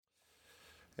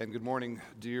And good morning,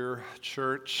 dear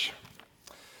church.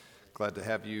 Glad to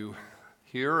have you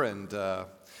here. And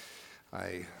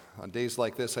on days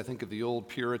like this, I think of the old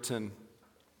Puritan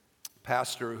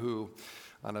pastor who,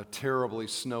 on a terribly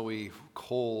snowy,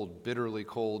 cold, bitterly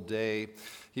cold day,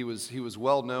 he was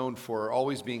well known for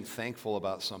always being thankful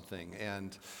about something.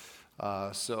 And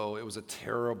so it was a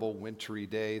terrible wintry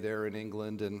day there in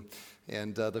England,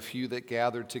 and the few that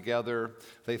gathered together,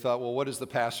 they thought, well, what is the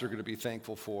pastor going to be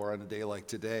thankful for on a day like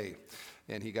today?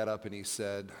 And he got up and he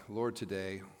said, Lord,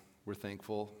 today we're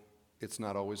thankful it's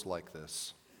not always like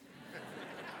this.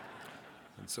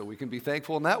 And so we can be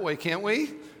thankful in that way, can't we?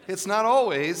 It's not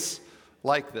always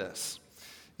like this,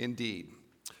 indeed.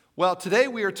 Well, today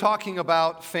we are talking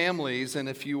about families, and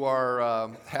if you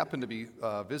are happen to be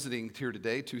visiting here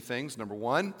today, two things. Number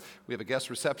one, we have a guest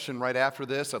reception right after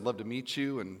this. I'd love to meet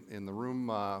you in the room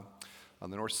on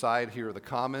the north side here of the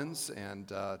Commons and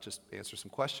just answer some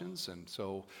questions. And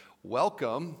so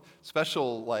welcome,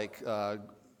 special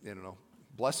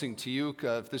blessing to you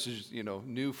if this is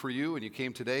new for you and you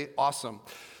came today. Awesome.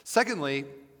 Secondly,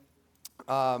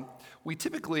 we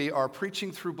typically are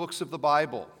preaching through books of the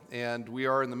Bible, and we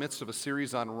are in the midst of a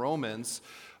series on Romans,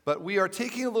 but we are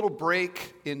taking a little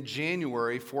break in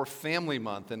January for Family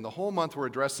Month, and the whole month we're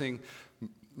addressing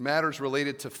matters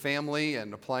related to family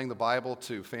and applying the Bible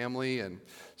to family. And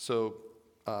so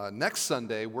next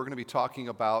Sunday we're going to be talking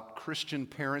about Christian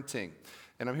parenting,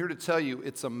 and I'm here to tell you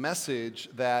it's a message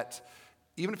that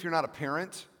even if you're not a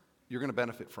parent, you're going to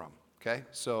benefit from, okay?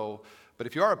 But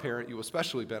if you are a parent, you will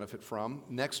especially benefit from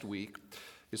next week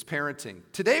is parenting.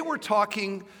 Today we're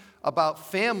talking about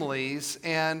families,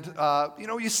 and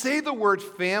you say the word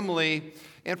family,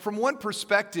 and from one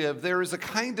perspective, there is a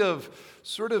kind of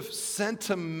sort of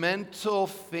sentimental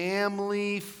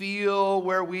family feel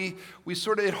where it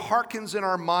harkens in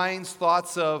our minds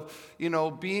thoughts of,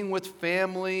 being with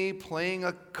family, playing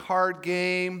a card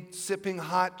game, sipping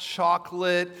hot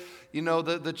chocolate.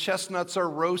 The chestnuts are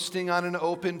roasting on an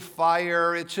open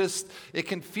fire. It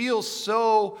can feel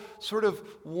so sort of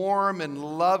warm and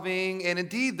loving. And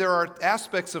indeed, there are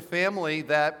aspects of family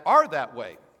that are that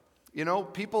way.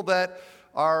 People that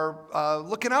are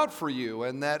looking out for you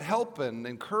and that help and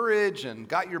encourage and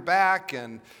got your back.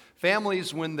 And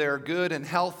families, when they're good and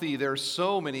healthy, there's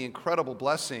so many incredible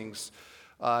blessings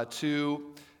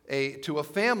to a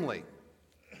family.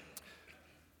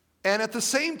 And at the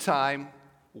same time,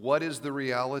 what is the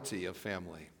reality of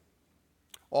family?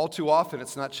 All too often,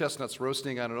 it's not chestnuts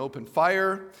roasting on an open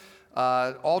fire.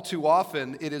 All too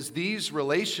often, it is these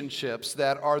relationships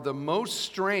that are the most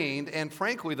strained and,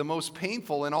 frankly, the most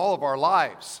painful in all of our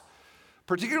lives,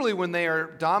 particularly when they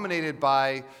are dominated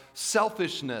by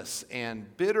selfishness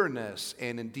and bitterness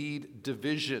and, indeed,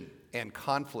 division and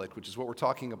conflict, which is what we're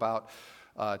talking about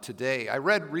today. I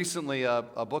read recently a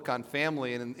book on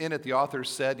family, and in it the author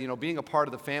said, being a part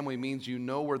of the family means you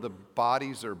know where the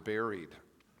bodies are buried.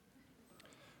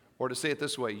 Or to say it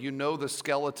this way, the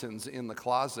skeletons in the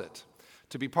closet.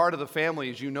 To be part of the family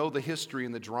is the history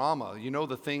and the drama.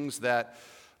 The things that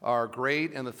are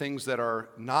great and the things that are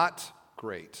not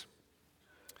great.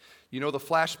 The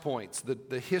flashpoints,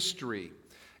 the history.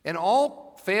 And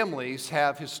all families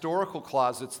have historical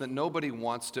closets that nobody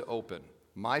wants to open.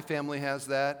 My family has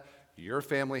that. Your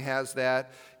family has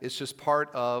that. It's just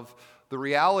part of the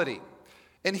reality.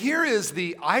 And here is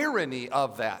the irony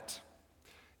of that,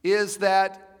 is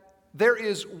that there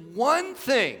is one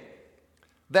thing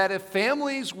that if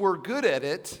families were good at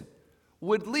it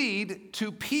would lead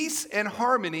to peace and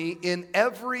harmony in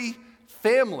every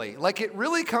family. Like it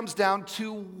really comes down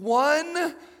to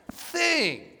one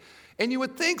thing. And you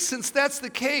would think, since that's the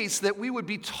case, that we would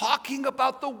be talking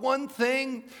about the one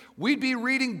thing. We'd be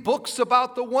reading books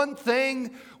about the one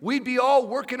thing. We'd be all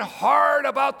working hard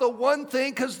about the one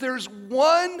thing, because there's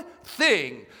one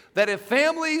thing that if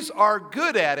families are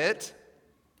good at it,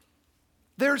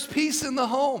 there's peace in the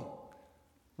home.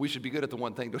 We should be good at the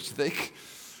one thing, don't you think?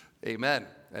 Amen.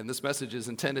 And this message is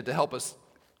intended to help us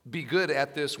be good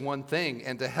at this one thing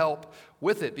and to help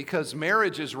with it, because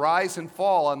marriages rise and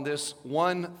fall on this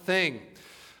one thing.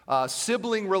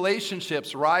 Sibling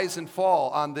relationships rise and fall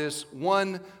on this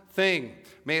one thing.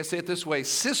 May I say it this way?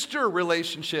 Sister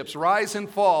relationships rise and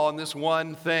fall on this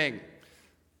one thing.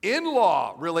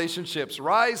 In-law relationships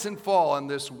rise and fall on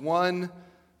this one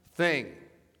thing.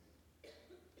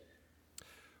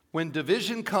 When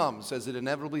division comes, as it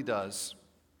inevitably does,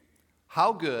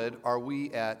 how good are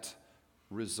we at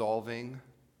resolving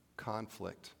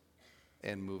conflict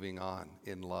and moving on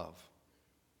in love?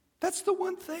 That's the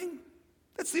one thing.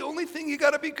 That's the only thing you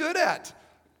got to be good at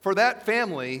for that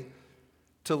family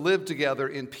to live together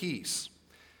in peace.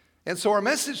 And so our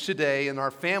message today in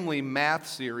our family math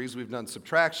series, we've done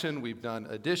subtraction, we've done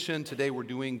addition. Today we're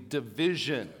doing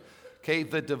division. Okay,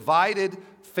 the divided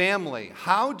family.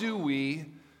 How do we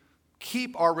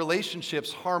keep our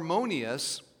relationships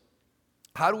harmonious?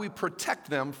 How do we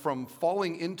protect them from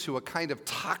falling into a kind of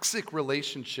toxic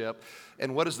relationship?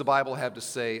 And what does the Bible have to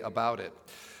say about it?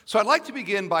 So I'd like to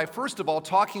begin by, first of all,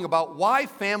 talking about why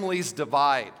families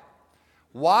divide.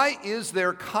 Why is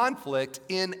there conflict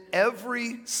in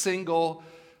every single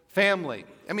family?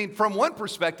 I mean, from one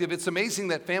perspective, it's amazing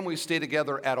that families stay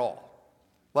together at all.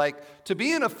 Like, to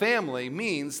be in a family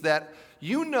means that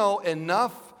you know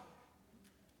enough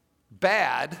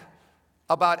bad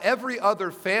about every other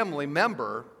family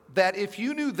member that if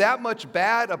you knew that much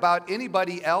bad about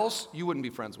anybody else, you wouldn't be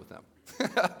friends with them.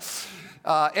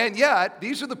 And yet,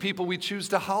 these are the people we choose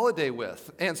to holiday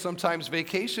with and sometimes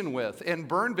vacation with and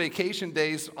burn vacation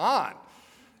days on,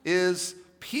 is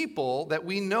people that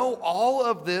we know all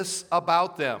of this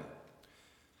about them.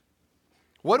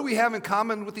 What do we have in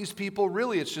common with these people?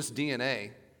 Really, it's just DNA,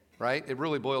 right? It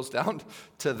really boils down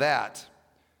to that.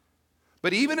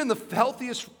 But even in the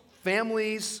healthiest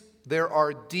families, there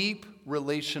are deep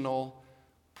relational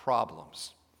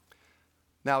problems.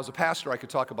 Now, as a pastor, I could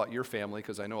talk about your family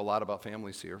because I know a lot about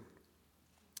families here.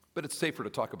 But it's safer to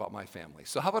talk about my family.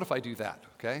 So how about if I do that,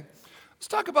 okay? Let's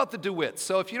talk about the DeWitts.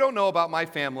 So if you don't know about my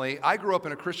family, I grew up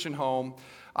in a Christian home.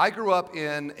 I grew up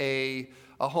in a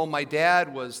home. My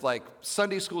dad was like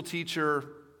Sunday school teacher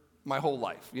my whole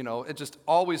life. You know, it just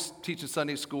always teaching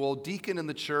Sunday school, deacon in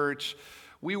the church.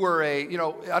 We were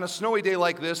on a snowy day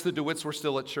like this, the DeWitts were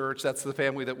still at church. That's the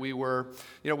family that we were.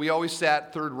 You know, we always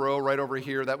sat third row right over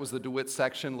here. That was the DeWitt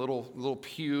section, little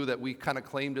pew that we kind of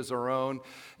claimed as our own.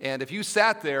 And if you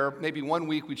sat there, maybe one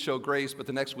week we'd show grace, but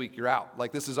the next week you're out.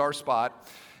 Like, this is our spot.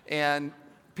 And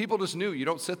people just knew you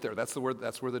don't sit there. That's where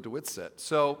the DeWitts sit.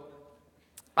 So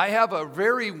I have a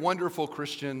very wonderful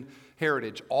Christian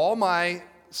heritage. All my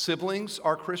siblings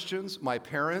are Christians. My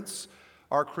parents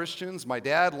are Christians. My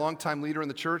dad, longtime leader in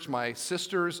the church. My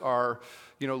sisters are,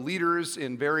 leaders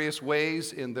in various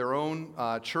ways in their own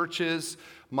churches.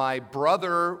 My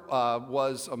brother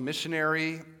was a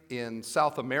missionary in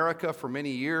South America for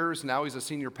many years. Now he's a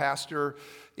senior pastor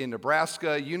in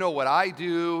Nebraska. You know what I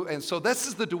do. And so this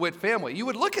is the DeWitt family. You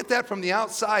would look at that from the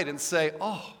outside and say,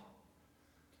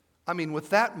 with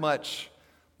that much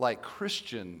like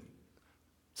Christian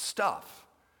stuff,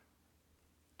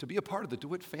 to be a part of the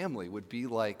DeWitt family would be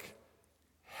like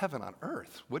heaven on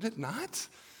earth, would it not?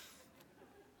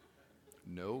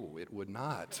 No, it would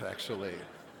not, actually.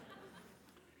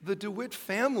 The DeWitt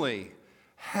family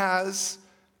has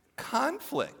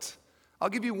conflict. I'll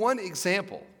give you one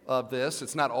example of this.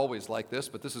 It's not always like this,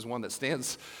 but this is one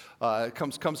that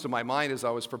comes to my mind as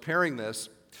I was preparing this.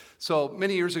 So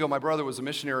many years ago, my brother was a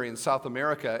missionary in South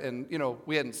America, and,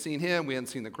 we hadn't seen him. We hadn't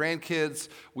seen the grandkids.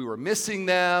 We were missing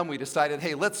them. We decided,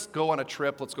 hey, let's go on a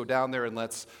trip. Let's go down there and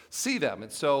let's see them.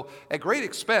 And so at great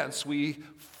expense, we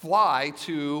fly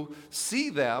to see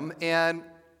them, and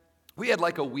we had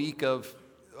like a week of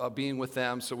being with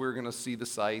them, so we were going to see the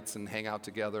sights and hang out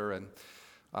together. And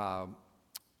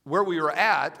where we were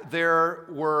at, there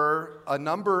were a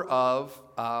number of,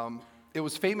 it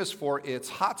was famous for its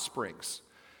hot springs.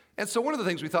 And so one of the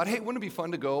things we thought, hey, wouldn't it be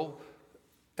fun to go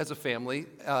as a family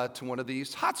to one of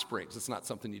these hot springs? It's not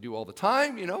something you do all the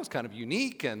time, it's kind of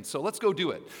unique, and so let's go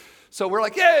do it. So we're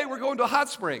like, yay, we're going to hot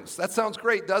springs. That sounds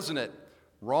great, doesn't it?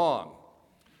 Wrong.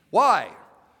 Why?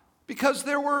 Because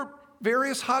there were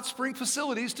various hot spring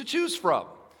facilities to choose from,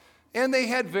 and they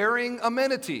had varying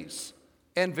amenities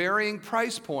and varying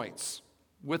price points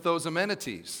with those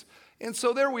amenities. And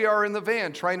so there we are in the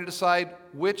van trying to decide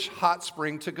which hot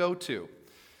spring to go to.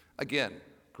 Again,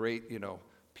 great,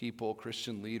 people,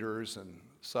 Christian leaders and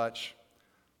such.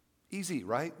 Easy,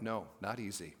 right? No, not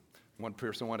easy. One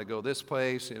person wanted to go this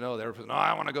place, the other person, no,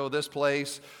 I want to go this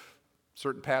place.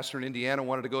 Certain pastor in Indiana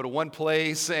wanted to go to one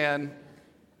place, and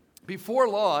before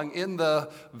long, in the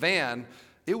van,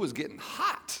 it was getting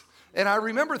hot. And I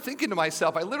remember thinking to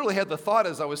myself, I literally had the thought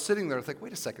as I was sitting there,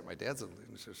 wait a second, my dad's a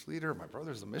church leader, my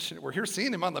brother's a missionary. We're here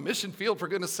seeing him on the mission field, for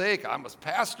goodness sake. I'm a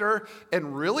pastor,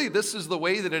 and really, this is the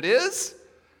way that it is?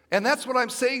 And that's what I'm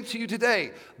saying to you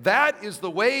today. That is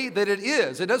the way that it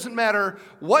is. It doesn't matter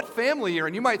what family you're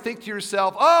in. You might think to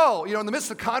yourself, in the midst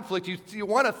of conflict, you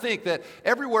want to think that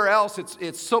everywhere else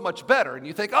it's so much better. And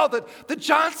you think, the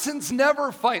Johnsons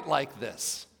never fight like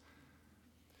this.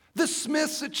 The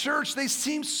Smiths at church, they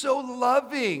seem so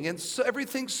loving and so,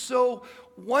 everything's so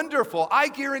wonderful. I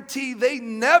guarantee they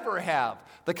never have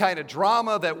the kind of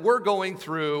drama that we're going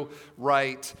through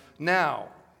right now.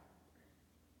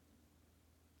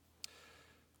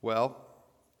 Well,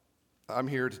 I'm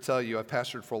here to tell you, I've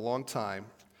pastored for a long time.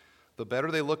 The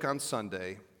better they look on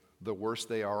Sunday, the worse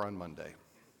they are on Monday.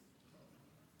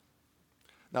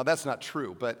 Now, that's not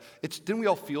true, but didn't we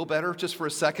all feel better just for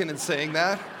a second in saying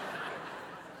that?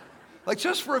 Like,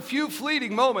 just for a few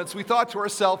fleeting moments, we thought to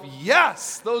ourselves,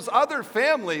 yes, those other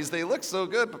families, they look so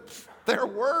good, but they're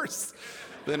worse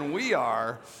than we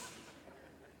are.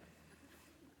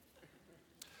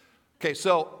 Okay,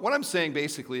 so what I'm saying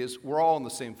basically is we're all in the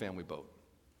same family boat,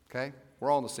 okay?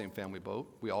 We're all in the same family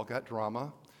boat. We all got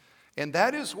drama. And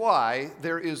that is why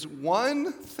there is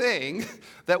one thing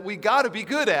that we got to be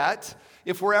good at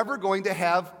if we're ever going to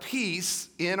have peace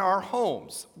in our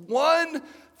homes. One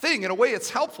thing. In a way, it's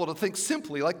helpful to think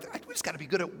simply, like, we just got to be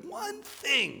good at one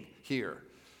thing here.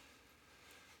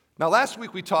 Now, last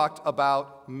week we talked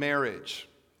about marriage.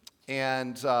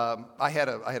 And I had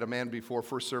a man before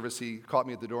first service. He caught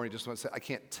me at the door and he just wanted to say, I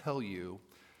can't tell you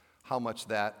how much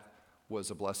that was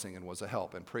a blessing and was a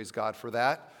help. And praise God for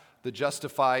that. The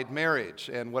justified marriage.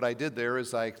 And what I did there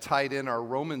is I tied in our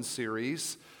Romans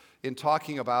series in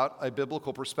talking about a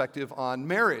biblical perspective on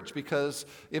marriage. Because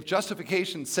if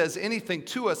justification says anything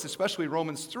to us, especially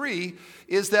Romans 3,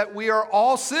 is that we are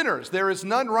all sinners. There is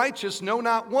none righteous, no,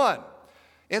 not one.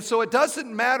 And so it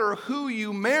doesn't matter who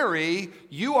you marry,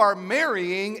 you are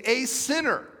marrying a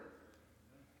sinner.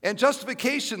 And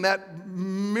justification, that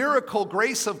miracle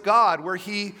grace of God where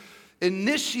He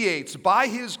initiates by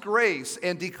His grace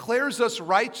and declares us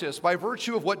righteous by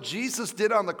virtue of what Jesus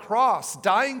did on the cross,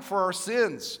 dying for our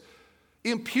sins,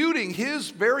 imputing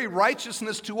His very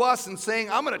righteousness to us and saying,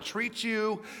 I'm going to treat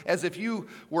you as if you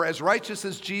were as righteous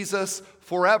as Jesus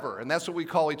forever. And that's what we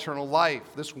call eternal life.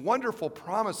 This wonderful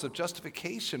promise of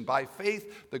justification by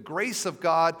faith, the grace of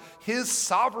God, His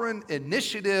sovereign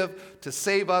initiative to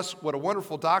save us. What a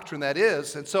wonderful doctrine that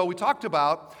is. And so we talked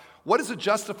about what is a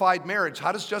justified marriage?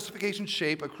 How does justification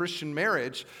shape a Christian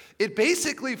marriage? It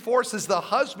basically forces the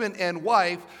husband and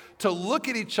wife to look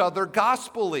at each other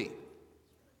gospelly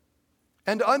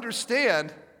and to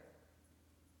understand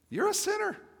you're a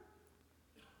sinner.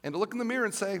 And to look in the mirror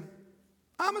and say,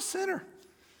 I'm a sinner.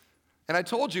 And I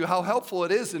told you how helpful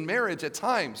it is in marriage at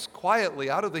times,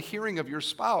 quietly, out of the hearing of your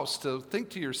spouse, to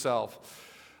think to yourself,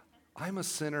 I'm a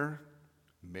sinner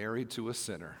married to a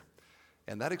sinner.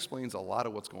 And that explains a lot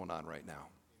of what's going on right now,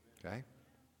 okay?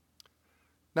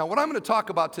 Now, what I'm going to talk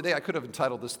about today, I could have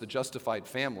entitled this The Justified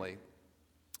Family,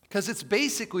 because it's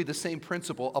basically the same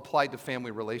principle applied to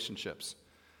family relationships.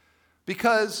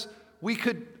 Because we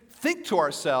could think to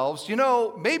ourselves,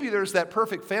 maybe there's that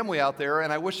perfect family out there,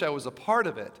 and I wish I was a part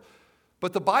of it.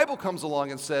 But the Bible comes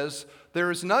along and says,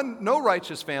 there is no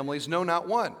righteous families, no, not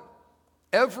one.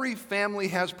 Every family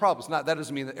has problems. That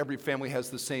doesn't mean that every family has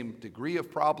the same degree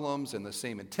of problems and the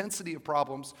same intensity of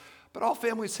problems, but all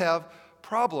families have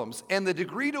problems. And the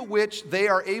degree to which they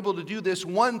are able to do this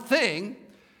one thing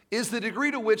is the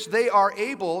degree to which they are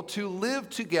able to live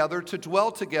together, to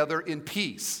dwell together in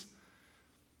peace.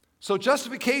 So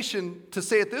justification, to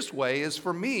say it this way, is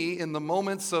for me, in the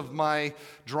moments of my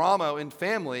drama in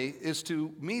family, is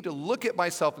to look at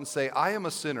myself and say, I am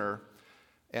a sinner,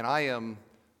 and I am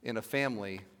in a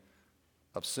family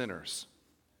of sinners.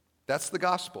 That's the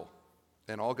gospel.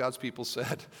 And all God's people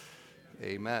said,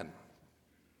 amen.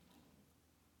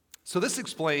 So this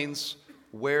explains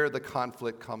where the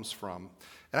conflict comes from.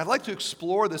 And I'd like to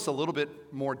explore this a little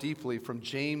bit more deeply from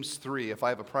James 3. If I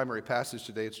have a primary passage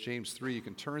today, it's James 3. You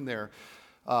can turn there,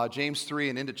 James 3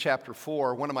 and into chapter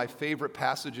 4, one of my favorite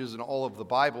passages in all of the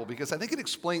Bible, because I think it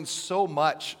explains so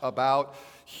much about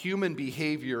human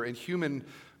behavior and human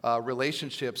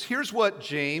relationships. Here's what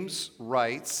James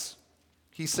writes.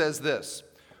 He says this,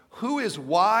 "Who is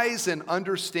wise and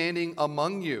understanding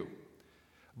among you?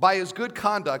 By his good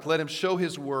conduct, let him show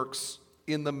his works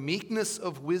in the meekness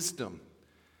of wisdom.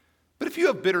 But if you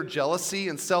have bitter jealousy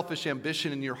and selfish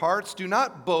ambition in your hearts, do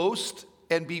not boast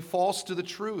and be false to the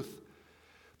truth.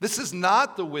 This is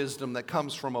not the wisdom that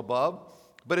comes from above,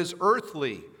 but is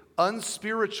earthly,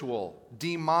 unspiritual,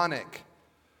 demonic.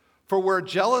 For where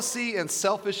jealousy and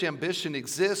selfish ambition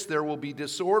exist, there will be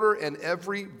disorder and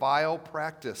every vile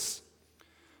practice.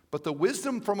 But the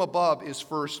wisdom from above is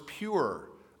first pure,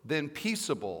 then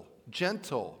peaceable,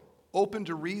 gentle, open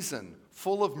to reason,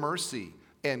 full of mercy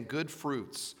and good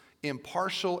fruits,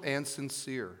 impartial and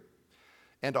sincere.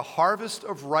 And a harvest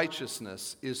of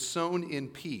righteousness is sown in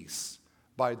peace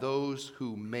by those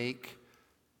who make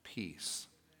peace."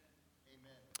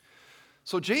 Amen.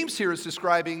 So James here is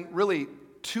describing really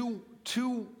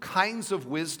two kinds of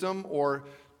wisdom, or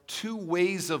two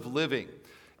ways of living.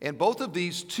 And both of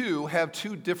these two have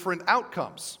two different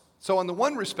outcomes. So in the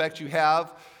one respect, you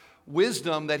have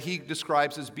wisdom that he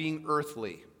describes as being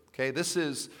earthly. Okay, this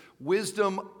is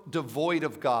wisdom devoid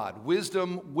of God,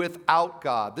 wisdom without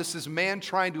God. This is man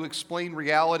trying to explain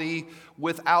reality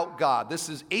without God. This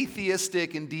is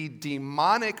atheistic, indeed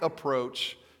demonic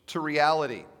approach to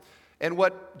reality. And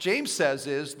what James says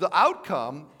is the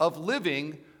outcome of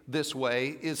living this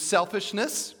way is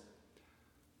selfishness,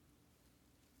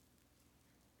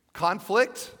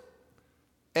 conflict,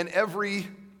 and every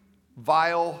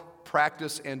vile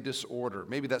practice and disorder.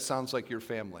 Maybe that sounds like your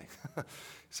family.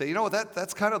 Say, you know,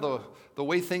 that's kind of the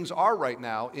way things are right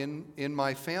now in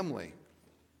my family.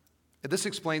 And this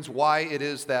explains why it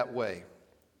is that way.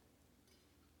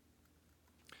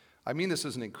 I mean this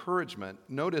as an encouragement.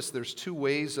 Notice there's two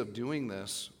ways of doing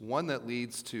this, one that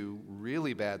leads to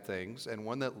really bad things and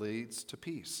one that leads to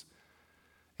peace.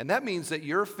 And that means that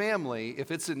your family, if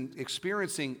it's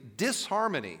experiencing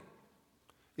disharmony,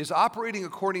 is operating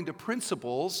according to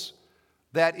principles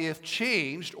that if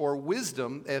changed, or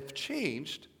wisdom if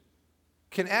changed,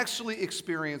 can actually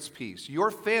experience peace.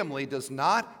 Your family does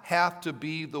not have to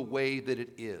be the way that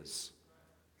it is.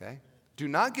 Okay? Do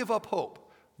not give up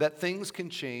hope that things can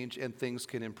change and things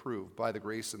can improve by the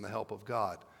grace and the help of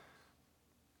God.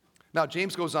 Now,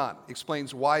 James goes on,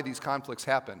 explains why these conflicts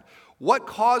happen. What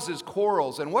causes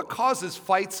quarrels and what causes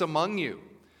fights among you?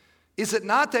 Is it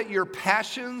not that your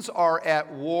passions are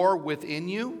at war within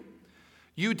you?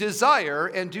 You desire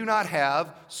and do not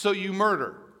have, so you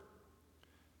murder.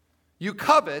 You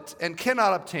covet and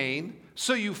cannot obtain,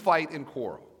 so you fight and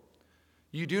quarrel.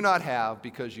 You do not have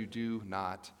because you do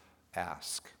not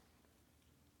ask.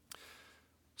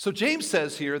 So James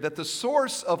says here that the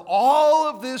source of all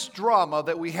of this drama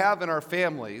that we have in our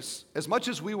families, as much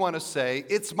as we want to say,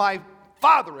 it's my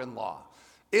father-in-law,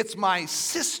 it's my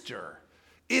sister,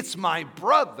 it's my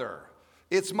brother,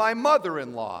 it's my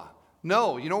mother-in-law.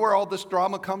 No, you know where all this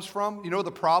drama comes from? You know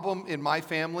the problem in my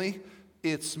family?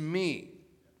 It's me.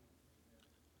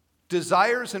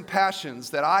 Desires and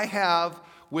passions that I have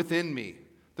within me.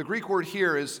 The Greek word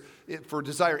here is for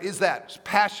desire is that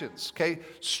passions, okay?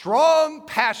 Strong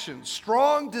passions,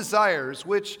 strong desires,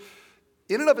 which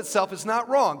in and of itself is not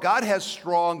wrong. God has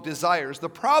strong desires. The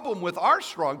problem with our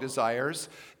strong desires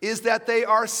is that they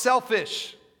are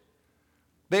selfish.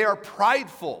 They are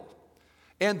prideful.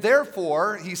 And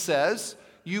therefore, he says,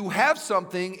 you have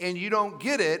something and you don't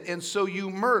get it, and so you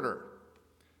murder.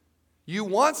 You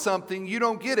want something, you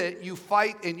don't get it, you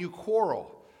fight and you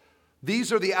quarrel.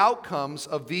 These are the outcomes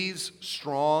of these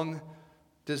strong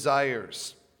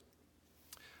desires.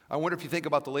 I wonder if you think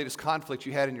about the latest conflict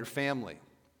you had in your family,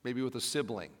 maybe with a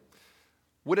sibling.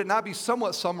 Would it not be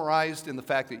somewhat summarized in the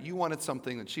fact that you wanted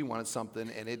something and she wanted something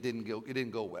and it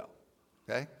didn't go well?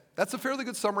 Okay? That's a fairly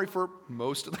good summary for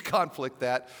most of the conflict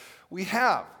that we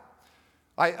have.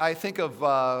 I think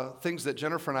of things that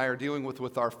Jennifer and I are dealing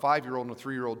with our 5-year-old and a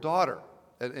 3-year-old daughter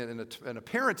in a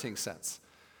parenting sense.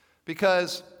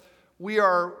 Because we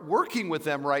are working with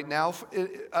them right now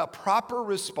a proper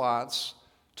response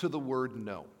to the word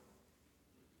no.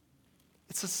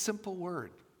 It's a simple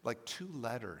word, like 2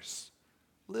 letters.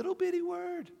 Little bitty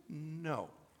word, no.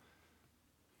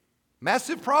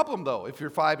 Massive problem, though, if you're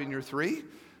 5 and you're 3.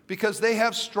 Because they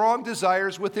have strong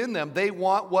desires within them. They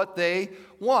want what they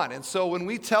want. And so when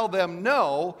we tell them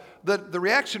no, the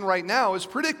reaction right now is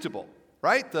predictable,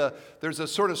 right? There's a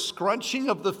sort of scrunching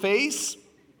of the face,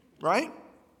 right?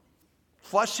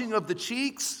 Flushing of the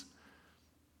cheeks,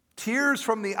 tears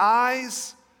from the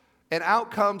eyes, and out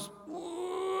comes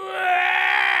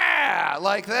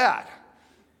like that.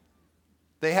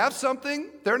 They have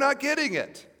something, they're not getting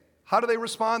it. How do they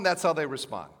respond? That's how they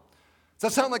respond.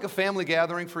 Does that sound like a family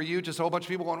gathering for you? Just a whole bunch of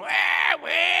people going, wah, wah,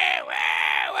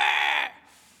 wah, wah.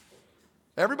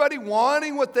 Everybody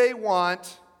wanting what they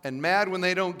want and mad when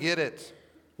they don't get it.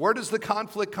 Where does the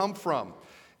conflict come from?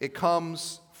 It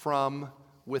comes from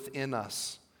within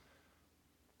us.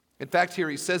 In fact, here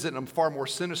he says it in a far more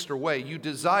sinister way. You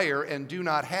desire and do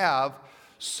not have,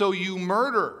 so you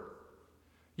murder.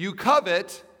 You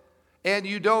covet and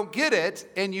you don't get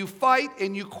it, and you fight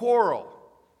and you quarrel.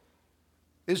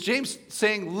 Is James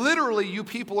saying literally you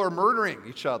people are murdering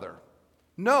each other?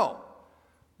 No.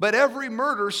 But every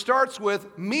murder starts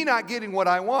with me not getting what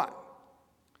I want.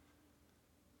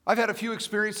 I've had a few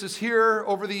experiences here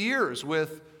over the years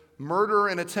with murder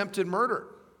and attempted murder.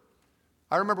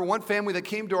 I remember one family that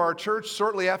came to our church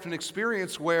shortly after an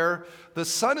experience where the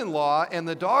son-in-law and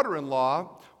the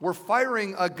daughter-in-law were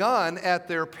firing a gun at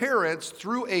their parents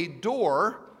through a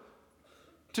door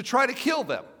to try to kill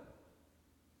them.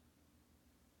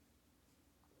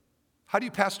 How do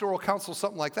you pastoral counsel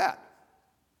something like that?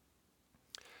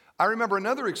 I remember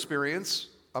another experience.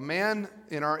 A man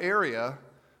in our area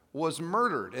was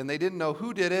murdered, and they didn't know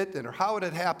who did it and how it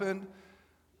had happened.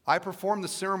 I performed the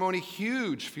ceremony,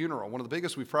 huge funeral, one of the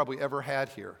biggest we've probably ever had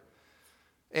here.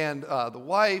 And the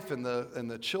wife and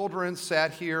the children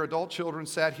sat here, adult children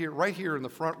sat here, right here in the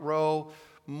front row,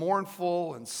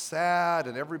 mournful and sad,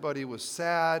 and everybody was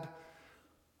sad,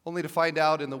 only to find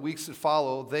out in the weeks that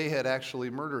followed, they had actually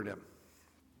murdered him.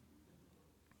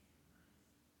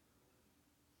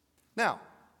 Now,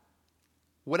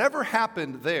 whatever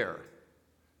happened there,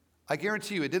 I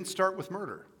guarantee you it didn't start with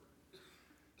murder.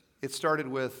 It started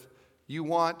with, you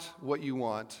want what you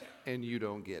want, and you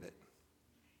don't get it.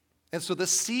 And so the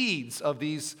seeds of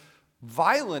these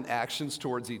violent actions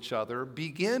towards each other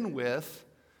begin with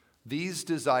these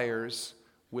desires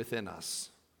within us.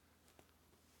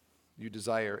 You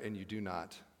desire and you do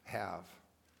not have.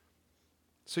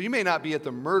 So you may not be at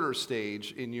the murder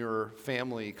stage in your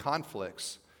family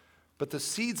conflicts, but the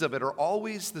seeds of it are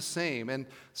always the same. And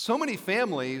so many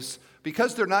families,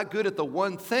 because they're not good at the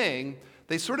one thing,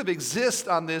 they sort of exist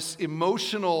on this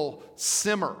emotional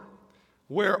simmer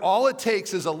where all it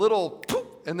takes is a little poof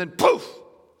and then poof.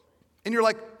 And you're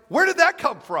like, where did that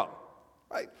come from?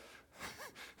 Right?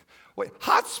 Wait,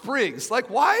 hot springs. Like,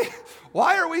 why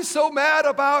are we so mad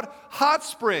about hot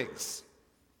springs?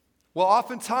 Well,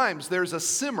 oftentimes there's a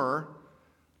simmer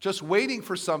just waiting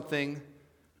for something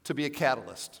to be a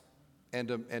catalyst.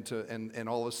 And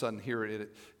all of a sudden here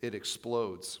it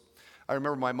explodes. I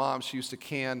remember my mom, she used to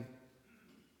can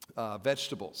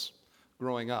vegetables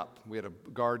growing up. We had a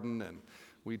garden and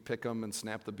we'd pick them and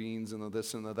snap the beans and the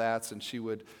this and the that's, and she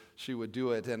would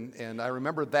do it. And I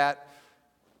remember that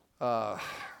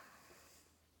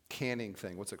canning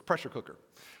thing. What's it? Pressure cooker.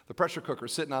 The pressure cooker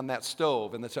sitting on that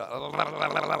stove and it's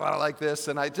like this.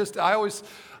 And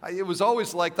it was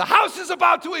always like the house is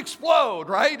about to explode,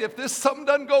 right? If something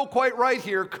doesn't go quite right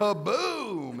here,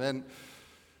 kaboom! And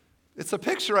it's a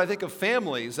picture, I think, of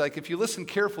families. Like if you listen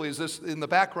carefully, is this in the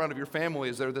background of your family?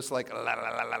 Is there this like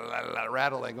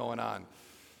rattling going on?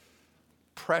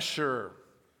 Pressure.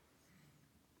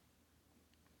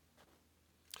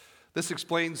 This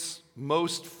explains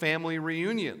most family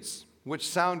reunions, which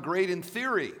sound great in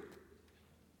theory,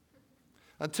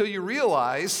 until you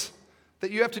realize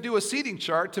that you have to do a seating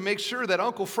chart to make sure that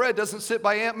Uncle Fred doesn't sit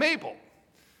by Aunt Mabel.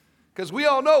 Because we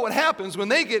all know what happens when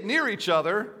they get near each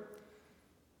other.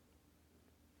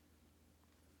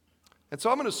 And so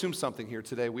I'm going to assume something here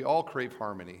today. We all crave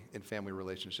harmony in family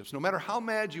relationships. No matter how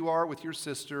mad you are with your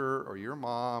sister or your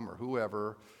mom or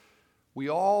whoever, we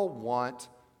all want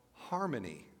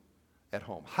harmony at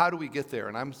home. How do we get there?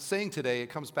 And I'm saying today it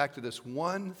comes back to this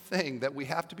one thing that we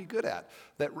have to be good at,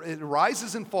 that it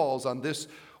rises and falls on this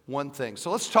one thing. So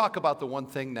let's talk about the one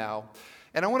thing now.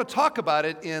 And I want to talk about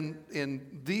it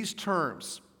in these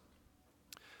terms.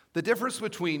 The difference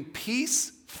between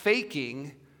peace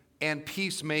faking and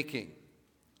peacemaking.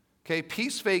 Okay,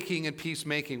 peace faking and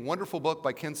peacemaking. Wonderful book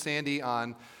by Ken Sande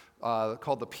on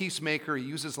called The Peacemaker. He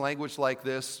uses language like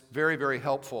this. Very, very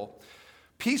helpful.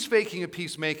 Peace faking and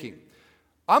peacemaking.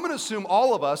 I'm going to assume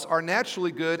all of us are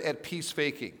naturally good at peace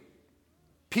faking.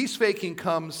 Peace faking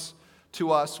comes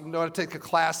to us. We don't have to take a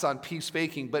class on peace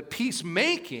faking, but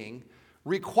peacemaking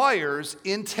requires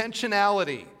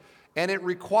intentionality, and it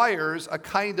requires a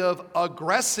kind of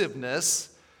aggressiveness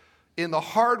in the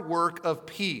hard work of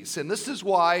peace. And this is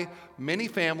why many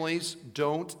families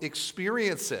don't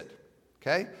experience it.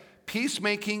 Okay?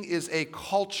 Peacemaking is a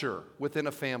culture within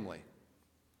a family.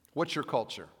 What's your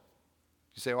culture?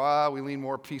 You say, well, we lean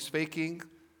more peace-faking.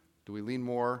 Do we lean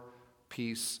more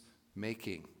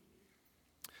peace-making?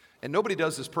 And nobody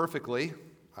does this perfectly.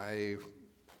 I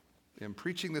am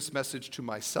preaching this message to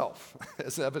myself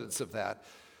as evidence of that.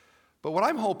 But what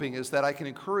I'm hoping is that I can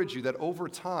encourage you that over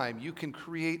time you can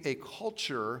create a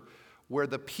culture where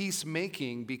the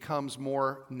peacemaking becomes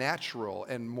more natural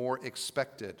and more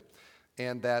expected,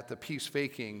 and that the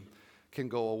peace-faking can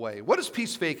go away. What is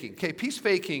peace-faking? Okay,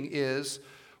 peace-faking is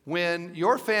when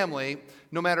your family,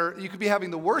 no matter, you could be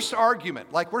having the worst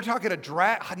argument, like we're talking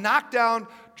a knockdown,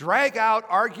 drag-out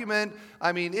argument.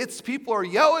 I mean, people are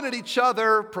yelling at each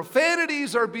other,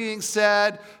 profanities are being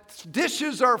said,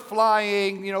 dishes are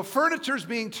flying, furniture's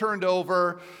being turned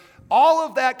over. All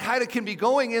of that kind of can be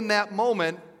going in that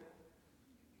moment.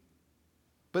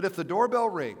 But if the doorbell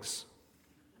rings,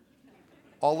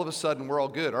 all of a sudden we're all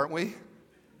good, aren't we?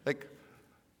 Like,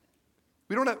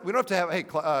 we don't have to have, hey,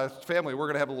 family, we're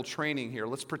going to have a little training here.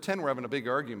 Let's pretend we're having a big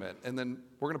argument, and then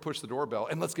we're going to push the doorbell,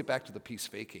 and let's get back to the peace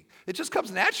faking. It just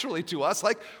comes naturally to us.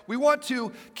 Like, we want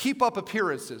to keep up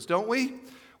appearances, don't we?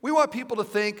 We want people to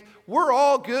think, we're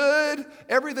all good,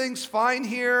 everything's fine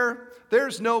here,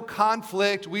 there's no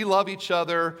conflict, we love each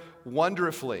other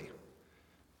wonderfully.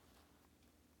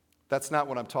 That's not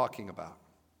what I'm talking about.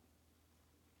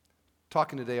 I'm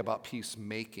talking today about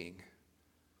peacemaking.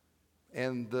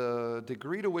 And the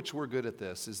degree to which we're good at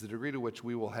this is the degree to which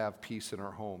we will have peace in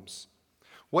our homes.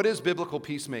 What is biblical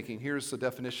peacemaking? Here's the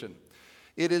definition.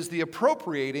 It is the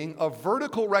appropriating of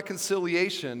vertical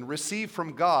reconciliation received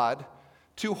from God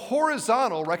to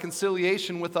horizontal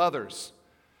reconciliation with others.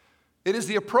 It is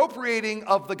the appropriating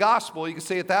of the gospel, you can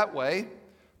say it that way,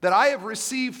 that I have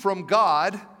received from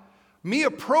God, me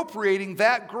appropriating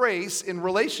that grace in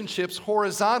relationships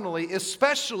horizontally,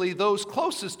 especially those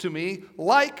closest to me,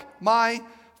 like my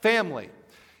family.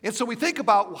 And so we think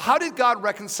about, how did God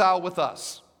reconcile with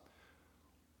us?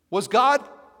 Was God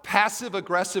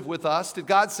passive-aggressive with us? Did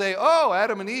God say, oh,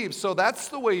 Adam and Eve, so that's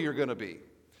the way you're going to be?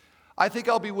 I think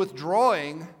I'll be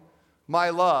withdrawing my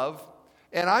love,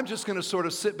 and I'm just going to sort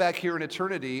of sit back here in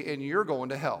eternity, and you're going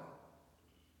to hell.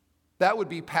 That would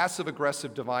be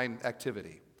passive-aggressive divine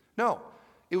activity. No,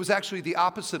 it was actually the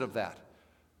opposite of that.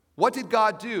 What did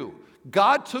God do?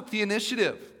 God took the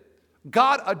initiative.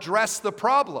 God addressed the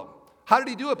problem. How did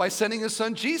he do it? By sending his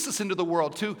son Jesus into the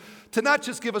world to not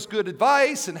just give us good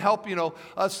advice and help,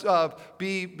 us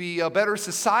be a better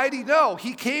society. No,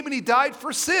 he came and he died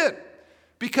for sin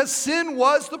because sin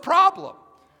was the problem.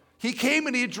 He came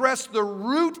and he addressed the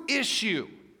root issue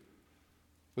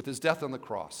with his death on the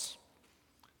cross.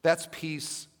 That's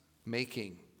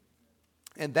peacemaking.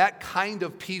 And that kind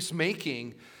of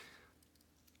peacemaking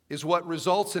is what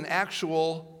results in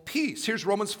actual peace. Here's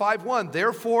Romans 5:1.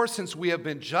 Therefore, since we have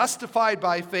been justified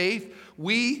by faith,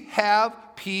 we have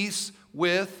peace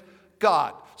with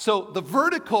God. So the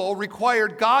vertical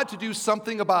required God to do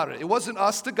something about it. It wasn't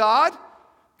us to God,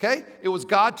 okay? It was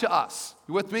God to us.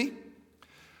 You with me?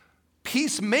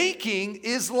 Peacemaking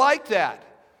is like that,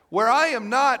 where I am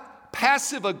not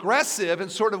passive-aggressive and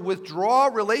sort of withdraw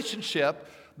a relationship.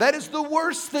 That is the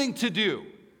worst thing to do.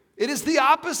 It is the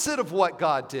opposite of what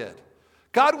God did.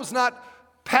 God was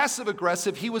not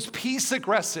passive-aggressive, he was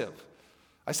peace-aggressive.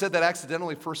 I said that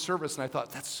accidentally first service, and I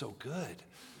thought, that's so good,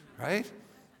 right?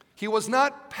 He was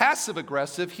not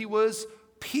passive-aggressive, he was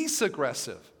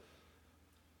peace-aggressive.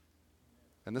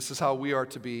 And this is how we are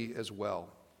to be as well.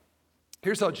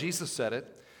 Here's how Jesus said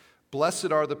it.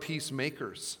 Blessed are the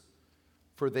peacemakers,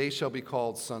 for they shall be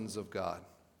called sons of God.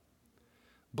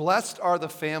 Blessed are the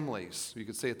families, you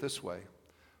could say it this way.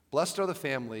 Blessed are the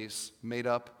families made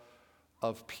up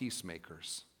of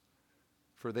peacemakers,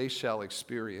 for they shall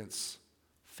experience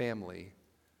family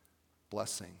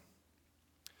blessing.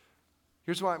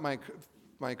 Here's why my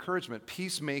encouragement.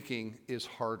 Peacemaking is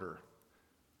harder,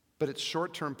 but it's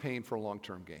short-term pain for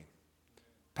long-term gain.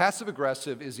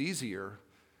 Passive-aggressive is easier,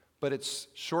 but it's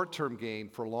short-term gain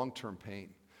for long-term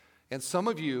pain. And some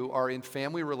of you are in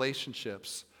family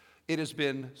relationships. It has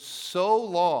been so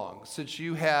long since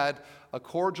you had a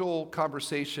cordial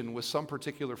conversation with some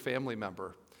particular family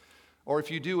member. Or if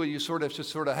you do, you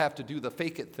just have to do the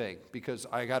fake it thing because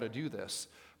I got to do this.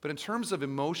 But in terms of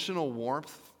emotional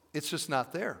warmth, it's just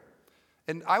not there.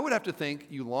 And I would have to think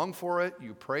you long for it,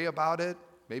 you pray about it,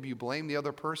 maybe you blame the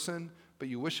other person, but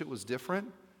you wish it was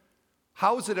different.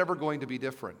 How is it ever going to be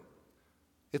different?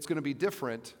 It's going to be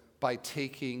different by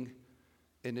taking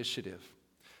initiative.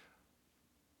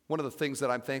 One of the things that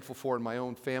I'm thankful for in my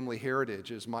own family heritage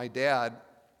is my dad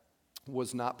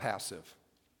was not passive,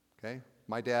 okay?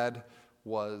 My dad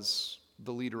was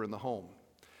the leader in the home.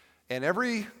 And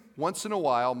every once in a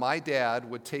while, my dad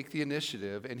would take the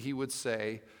initiative and he would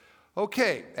say,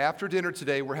 okay, after dinner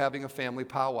today, we're having a family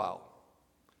powwow.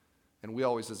 And we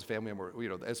always, as a family member,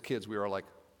 as kids, we were like,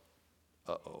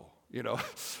 uh-oh. And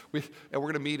we're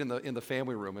going to meet in the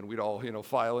family room, and we'd all,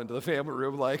 file into the family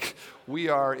room like we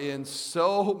are in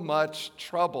so much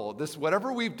trouble.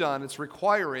 Whatever we've done, it's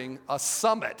requiring a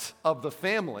summit of the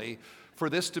family for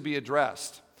this to be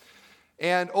addressed.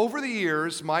 And over the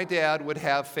years, my dad would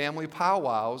have family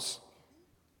powwows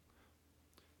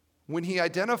when he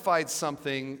identified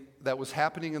something that was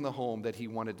happening in the home that he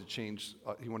wanted to change.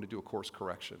 He wanted to do a course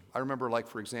correction. I remember,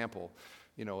 for example,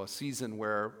 a season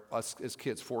where us as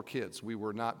kids, 4 kids, we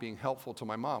were not being helpful to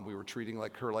my mom. We were treating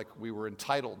her like we were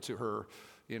entitled to her,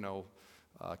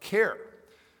 care.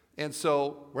 And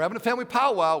so we're having a family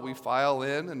powwow. We file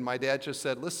in, and my dad just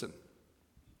said, listen,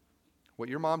 what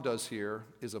your mom does here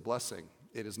is a blessing.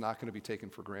 It is not going to be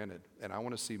taken for granted. And I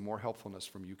want to see more helpfulness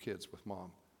from you kids with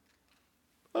mom.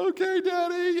 Okay,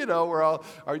 Daddy, we're all,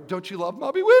 don't you love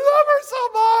Mommy? We love her so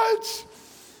much.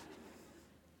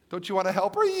 Don't you want to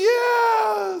help her?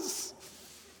 Yes.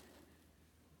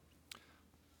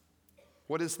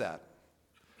 What is that?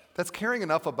 That's caring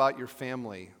enough about your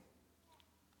family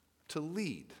to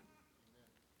lead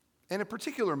and in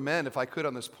particular men, if I could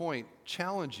on this point,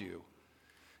 challenge you.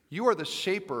 You are the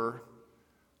shaper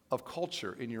of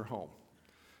culture in your home.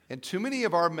 And too many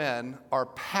of our men are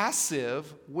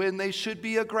passive when they should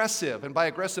be aggressive. And by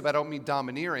aggressive, I don't mean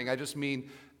domineering. I just mean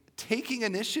taking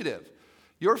initiative.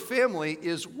 Your family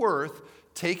is worth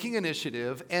taking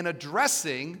initiative and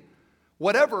addressing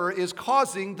whatever is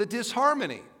causing the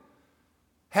disharmony.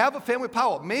 Have a family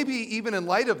powwow. Maybe even in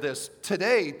light of this,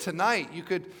 today, tonight, you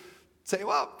could say,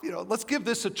 well, let's give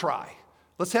this a try.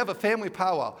 Let's have a family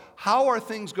powwow. How are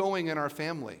things going in our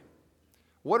family?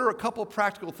 What are a couple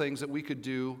practical things that we could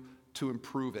do to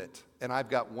improve it? And I've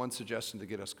got one suggestion to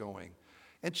get us going.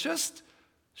 And just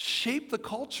shape the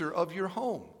culture of your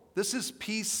home. This is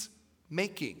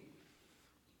peacemaking.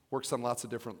 Works on lots of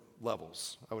different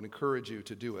levels. I would encourage you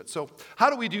to do it. So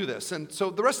how do we do this? And so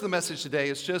the rest of the message today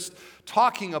is just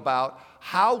talking about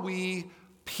how we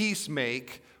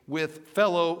peacemake with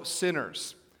fellow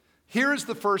sinners. Here's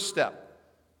the first step.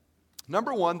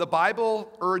 Number one, the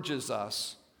Bible urges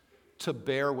us to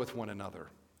bear with one another.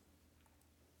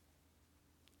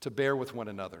 To bear with one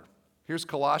another. Here's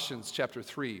Colossians chapter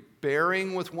 3.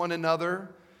 Bearing with one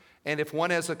another, and if one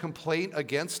has a complaint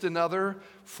against another,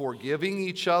 forgiving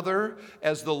each other,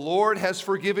 as the Lord has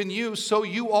forgiven you, so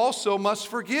you also must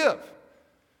forgive.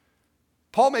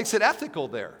 Paul makes it ethical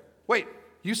there. Wait,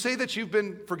 you say that you've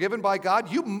been forgiven by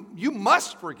God? You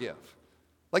must forgive.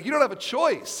 Like you don't have a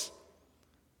choice.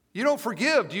 You don't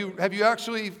forgive. Have you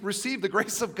actually received the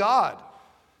grace of God?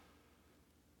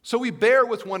 So we bear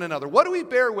with one another. What do we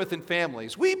bear with in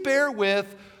families? We bear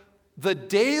with the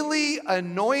daily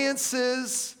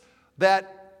annoyances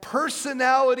that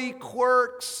personality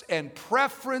quirks and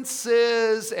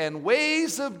preferences and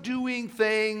ways of doing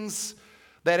things,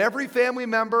 that every family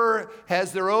member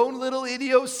has their own little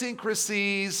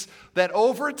idiosyncrasies that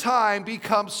over time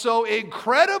become so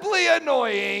incredibly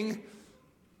annoying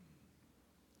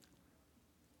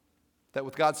that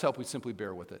with God's help, we simply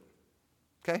bear with it,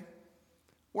 okay?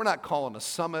 We're not calling a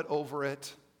summit over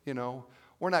it,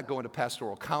 We're not going to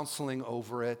pastoral counseling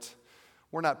over it.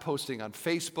 We're not posting on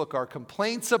Facebook our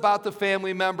complaints about the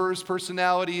family members'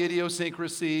 personality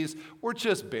idiosyncrasies. We're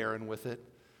just bearing with it.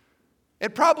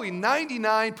 And probably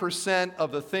 99%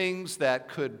 of the things that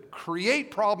could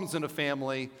create problems in a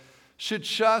family should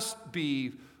just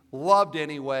be loved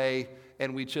anyway,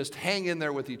 and we just hang in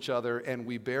there with each other and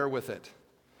we bear with it.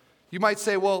 You might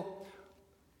say, well,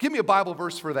 give me a Bible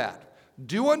verse for that.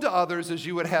 Do unto others as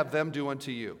you would have them do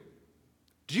unto you.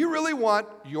 Do you really want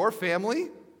your family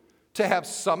to have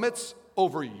summits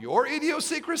over your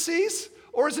idiosyncrasies?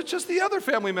 Or is it just the other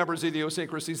family members'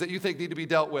 idiosyncrasies that you think need to be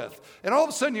dealt with? And all of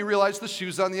a sudden you realize the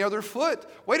shoe's on the other foot.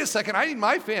 Wait a second, I need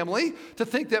my family to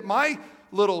think that my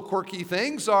little quirky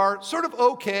things are sort of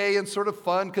okay and sort of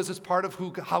fun because it's part of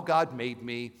how God made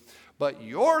me. But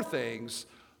your things,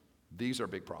 these are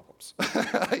big problems.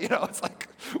 It's like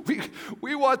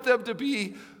we want them to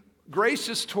be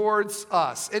gracious towards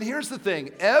us. And here's the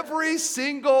thing. Every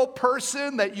single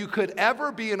person that you could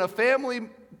ever be in a family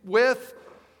with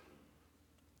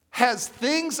has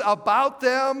things about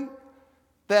them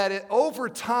that over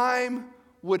time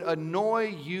would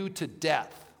annoy you to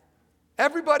death.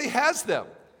 Everybody has them.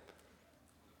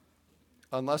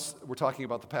 Unless we're talking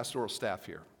about the pastoral staff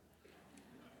here.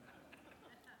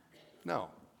 No.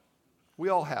 We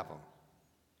all have them.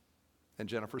 And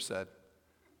Jennifer said,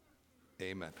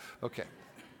 amen. Okay.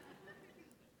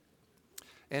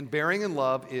 And bearing in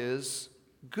love is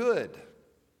good,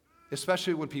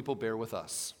 especially when people bear with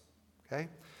us. Okay?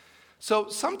 So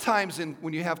sometimes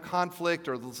when you have conflict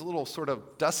or those little sort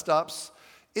of dust-ups,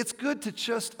 it's good to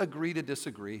just agree to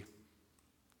disagree.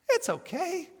 It's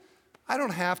okay. I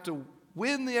don't have to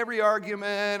win every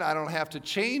argument. I don't have to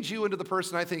change you into the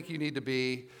person I think you need to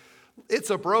be. It's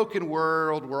a broken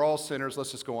world. We're all sinners.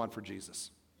 Let's just go on for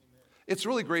Jesus. Amen. It's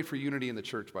really great for unity in the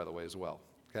church, by the way, as well.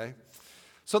 Okay?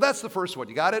 So that's the first one.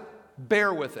 You got it?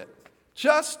 Bear with it.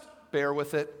 Just bear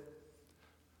with it.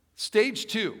 Stage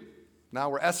 2, now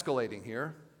we're escalating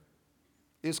here,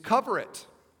 is cover it.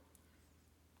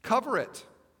 Cover it.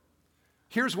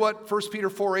 Here's what 1 Peter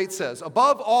 4:8 says.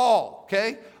 Above all,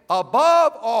 okay?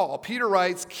 Above all, Peter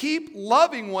writes, keep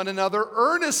loving one another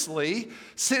earnestly,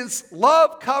 since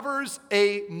love covers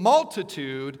a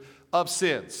multitude of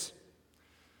sins.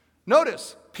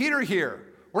 Notice, Peter here,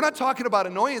 we're not talking about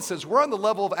annoyances. We're on the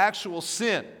level of actual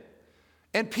sin.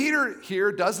 And Peter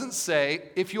here doesn't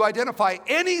say, if you identify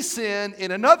any sin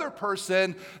in another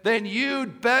person, then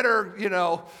you'd better,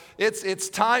 it's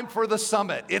time for the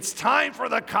summit. It's time for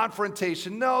the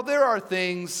confrontation. No, there are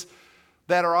things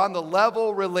that are on the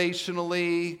level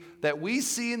relationally, that we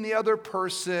see in the other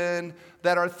person,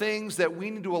 that are things that we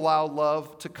need to allow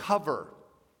love to cover.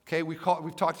 Okay,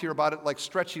 we've talked here about it like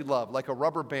stretchy love, like a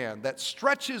rubber band that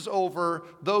stretches over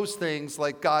those things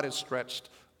like God has stretched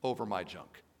over my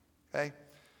junk. Okay?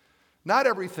 Not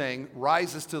everything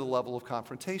rises to the level of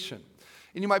confrontation.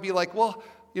 And you might be like, well,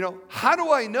 how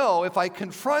do I know if I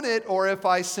confront it or if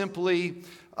I simply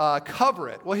cover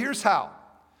it? Well, here's how.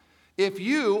 If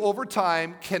you, over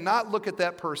time, cannot look at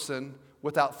that person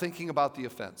without thinking about the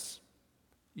offense,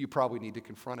 you probably need to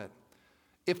confront it.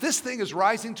 If this thing is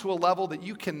rising to a level that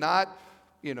you cannot,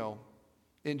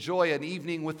 enjoy an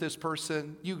evening with this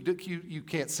person, you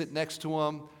can't sit next to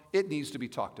them, it needs to be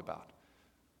talked about.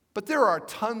 But there are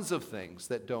tons of things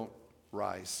that don't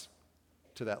rise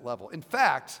to that level. In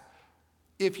fact,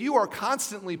 if you are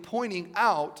constantly pointing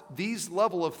out these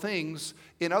level of things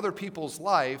in other people's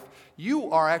life,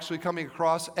 you are actually coming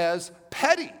across as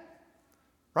petty,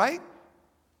 right?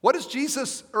 What does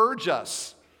Jesus urge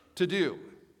us to do?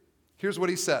 Here's what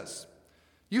he says.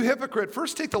 You hypocrite,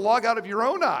 first take the log out of your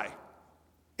own eye,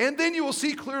 and then you will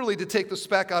see clearly to take the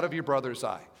speck out of your brother's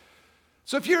eye.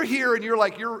 So if you're here and you're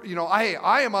like,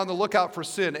 I am on the lookout for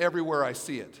sin everywhere I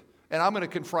see it, and I'm going to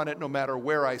confront it no matter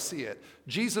where I see it.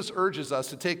 Jesus urges us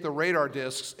to take the radar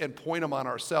discs and point them on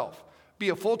ourselves. Be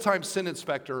a full-time sin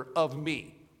inspector of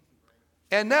me.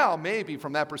 And now, maybe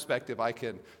from that perspective, I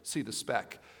can see the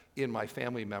speck in my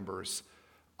family member's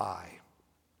eye.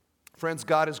 Friends,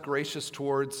 God is gracious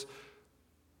towards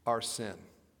our sin.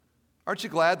 Aren't you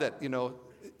glad that,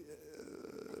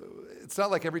 it's not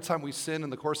like every time we sin in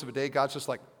the course of a day, God's just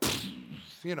like,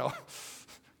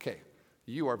 okay,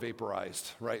 you are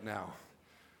vaporized right now.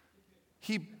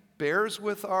 He bears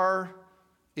with our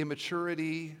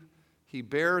immaturity. He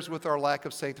bears with our lack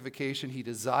of sanctification. He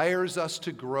desires us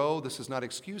to grow. This is not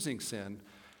excusing sin.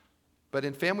 But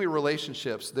in family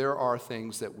relationships, there are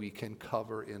things that we can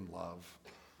cover in love.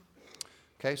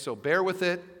 Okay, so bear with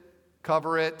it,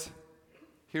 cover it.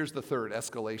 Here's the third,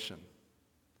 escalation,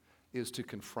 is to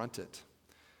confront it.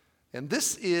 And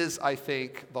this is, I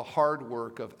think, the hard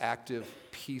work of active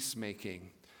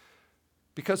peacemaking.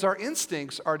 Because our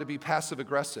instincts are to be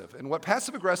passive-aggressive. And what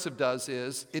passive-aggressive does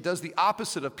is, it does the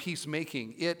opposite of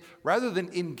peacemaking. It, rather than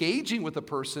engaging with the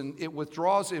person, it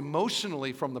withdraws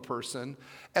emotionally from the person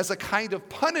as a kind of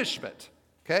punishment.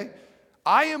 Okay?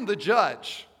 I am the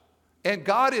judge. And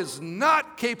God is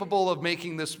not capable of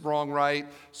making this wrong right,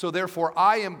 so therefore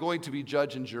I am going to be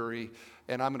judge and jury,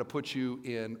 and I'm going to put you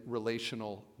in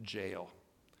relational jail.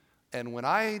 And when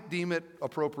I deem it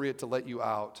appropriate to let you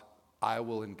out, I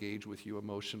will engage with you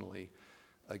emotionally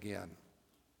again.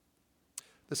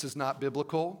 This is not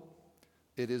biblical.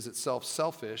 It is itself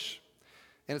selfish.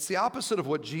 And it's the opposite of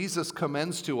what Jesus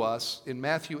commends to us in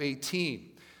Matthew 18.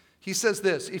 He says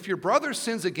this, if your brother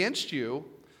sins against you,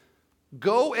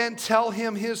 go and tell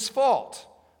him his fault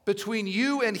between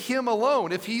you and him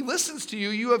alone. If he listens to you,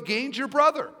 you have gained your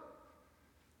brother.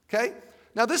 Okay?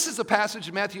 Now, this is a passage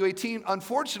in Matthew 18,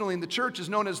 unfortunately, in the church is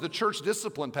known as the church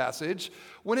discipline passage,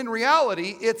 when in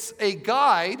reality, it's a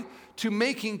guide to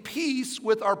making peace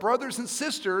with our brothers and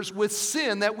sisters with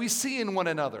sin that we see in one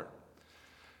another.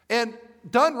 And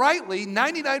done rightly,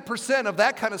 99% of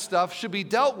that kind of stuff should be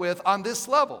dealt with on this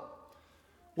level,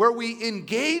 where we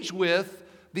engage with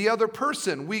the other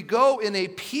person. We go in a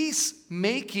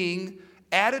peacemaking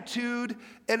attitude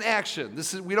and action.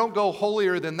 We don't go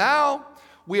holier than thou.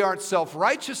 We aren't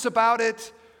self-righteous about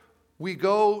it. We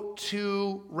go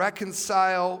to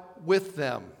reconcile with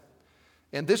them.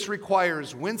 And this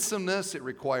requires winsomeness. It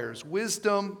requires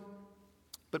wisdom.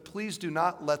 But please do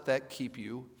not let that keep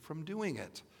you from doing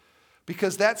it.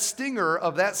 Because that stinger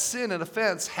of that sin and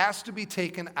offense has to be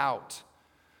taken out.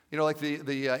 Like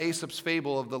the Aesop's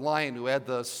fable of the lion who had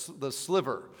the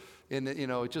sliver. And,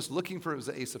 just looking for, it was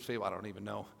the Aesop's fable, I don't even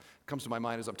know. It comes to my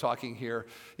mind as I'm talking here.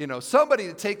 Somebody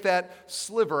to take that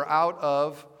sliver out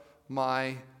of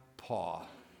my paw.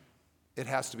 It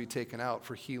has to be taken out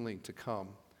for healing to come.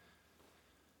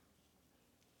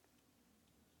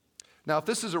 Now, if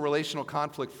this is a relational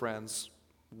conflict, friends,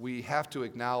 we have to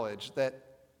acknowledge that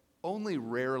only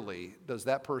rarely does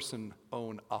that person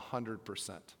own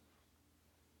 100%.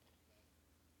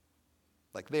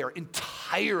 Like they are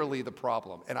entirely the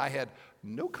problem, and I had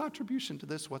no contribution to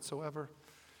this whatsoever.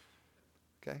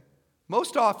 Okay?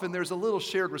 Most often there's a little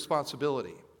shared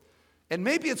responsibility. And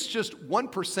maybe it's just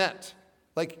 1%.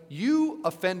 Like you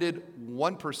offended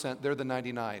 1%, they're the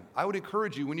 99. I would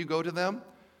encourage you when you go to them,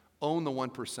 own the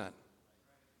 1%.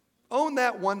 Own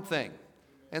that one thing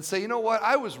and say, you know what,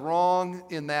 I was wrong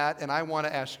in that and I want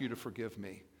to ask you to forgive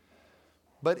me.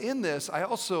 But in this, I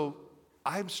also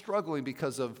I'm struggling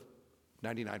because of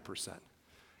 99%.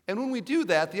 And when we do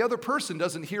that, the other person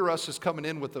doesn't hear us just coming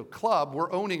in with a club.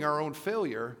 We're owning our own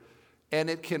failure, and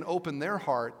it can open their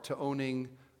heart to owning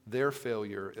their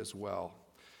failure as well.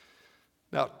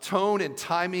 Now, tone and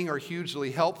timing are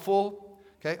hugely helpful.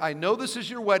 Okay, I know this is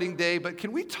your wedding day, but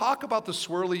can we talk about the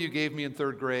swirly you gave me in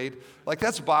 3rd grade? Like,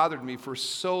 that's bothered me for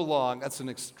so long. That's an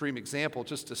extreme example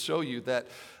just to show you that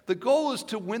the goal is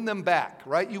to win them back,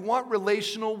 right? You want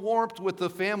relational warmth with the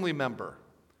family member.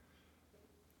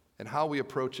 And how we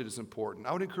approach it is important.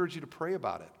 I would encourage you to pray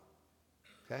about it.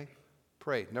 Okay?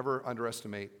 Pray. Never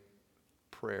underestimate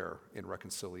prayer in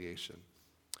reconciliation.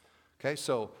 Okay,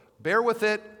 so bear with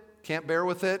it, can't bear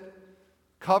with it.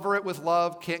 Cover it with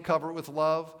love, can't cover it with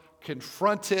love.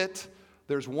 Confront it.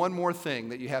 There's one more thing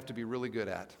that you have to be really good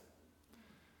at.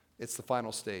 It's the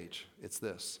final stage. It's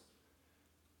this: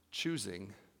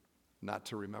 choosing not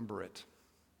to remember it.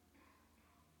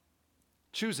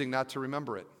 Choosing not to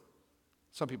remember it.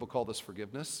 Some people call this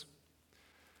forgiveness.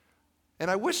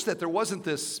 And I wish that there wasn't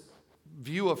this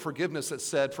view of forgiveness that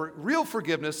said, real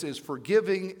forgiveness is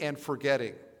forgiving and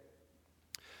forgetting.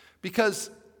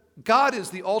 Because God is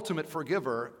the ultimate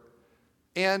forgiver,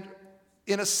 and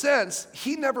in a sense,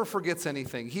 He never forgets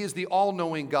anything. He is the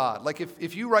all-knowing God. Like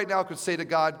if you right now could say to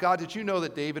God, God, did you know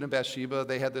that David and Bathsheba,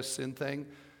 they had this sin thing?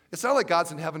 It's not like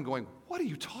God's in heaven going, what are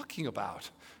you talking about?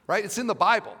 Right? It's in the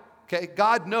Bible. Okay?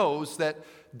 God knows that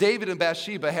David and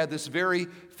Bathsheba had this very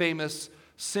famous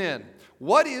sin.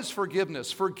 What is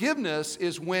forgiveness? Forgiveness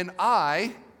is when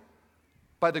I,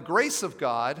 by the grace of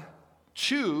God,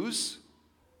 choose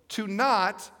to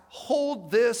not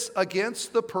hold this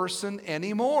against the person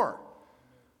anymore.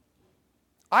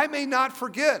 I may not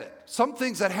forget it. Some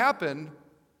things that happen,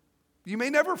 you may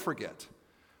never forget.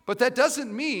 But that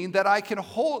doesn't mean that I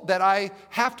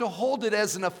have to hold it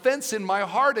as an offense in my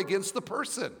heart against the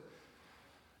person.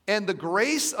 And the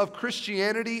grace of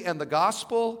Christianity and the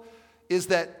gospel is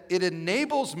that it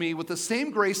enables me with the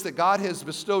same grace that God has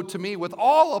bestowed to me with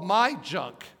all of my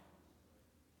junk,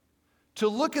 to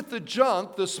look at the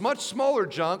junk, this much smaller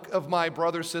junk of my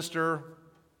brother, sister,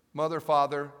 mother,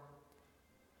 father,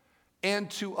 and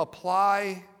to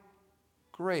apply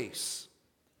grace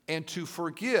and to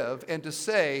forgive and to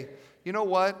say, you know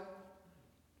what?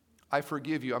 I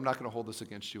forgive you. I'm not going to hold this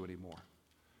against you anymore.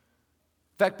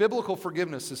 In fact, biblical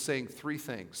forgiveness is saying 3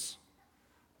 things.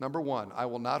 Number 1, I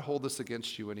will not hold this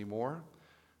against you anymore.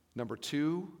 Number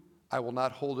 2, I will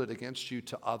not hold it against you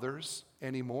to others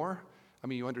anymore. I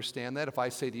mean, you understand that? If I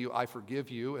say to you, I forgive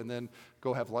you, and then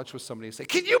go have lunch with somebody and say,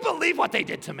 can you believe what they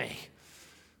did to me?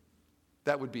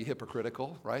 That would be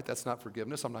hypocritical, right? That's not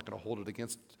forgiveness. I'm not going to hold it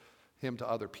against him to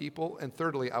other people. And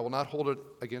thirdly, I will not hold it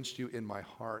against you in my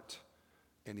heart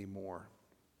anymore.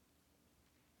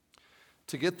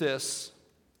 To get this,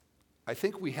 I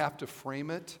think we have to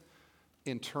frame it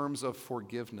in terms of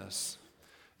forgiveness.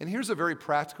 And here's a very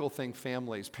practical thing,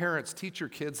 families. Parents, teach your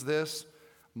kids this.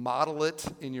 Model it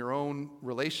in your own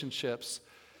relationships.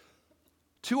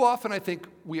 Too often, I think,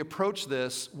 we approach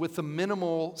this with the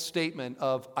minimal statement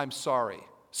of, I'm sorry.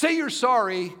 Say you're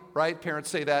sorry, right? Parents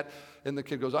say that, and the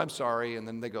kid goes, I'm sorry, and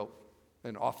then they go,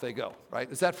 and off they go,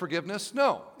 right? Is that forgiveness?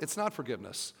 No, it's not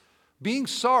forgiveness. Being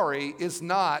sorry is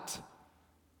not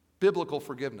biblical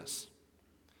forgiveness.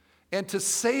 And to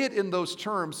say it in those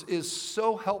terms is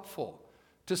so helpful.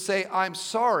 To say, I'm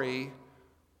sorry,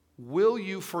 will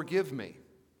you forgive me?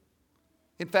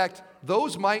 In fact,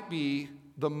 those might be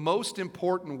the most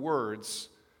important words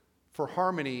for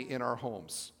harmony in our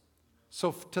homes.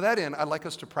 So to that end, I'd like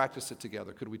us to practice it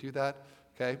together. Could we do that?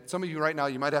 Okay. Some of you right now,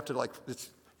 you might have to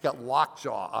got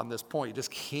lockjaw on this point. You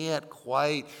just can't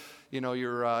quite, you're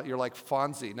like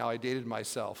Fonzie. Now I dated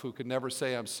myself who could never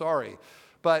say I'm sorry.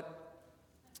 But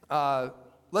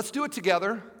let's do it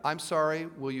together. I'm sorry.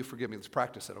 Will you forgive me? Let's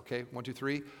practice it. Okay. 1, 2,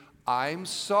 3. I'm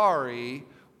sorry.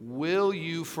 Will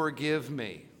you forgive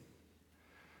me?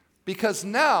 Because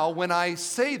now, when I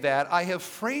say that, I have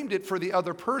framed it for the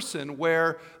other person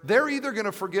where they're either going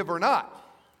to forgive or not.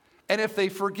 And if they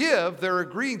forgive, they're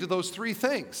agreeing to those 3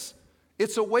 things.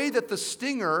 It's a way that the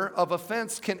stinger of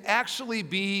offense can actually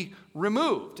be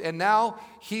removed, and now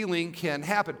healing can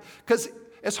happen. Because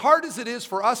as hard as it is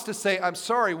for us to say, I'm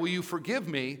sorry, will you forgive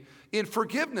me? In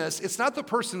forgiveness, it's not the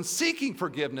person seeking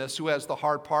forgiveness who has the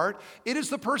hard part. It is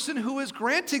the person who is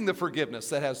granting the forgiveness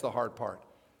that has the hard part.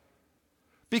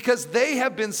 Because they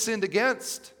have been sinned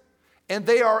against, and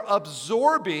they are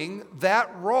absorbing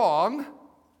that wrong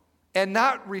and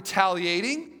not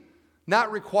retaliating,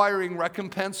 not requiring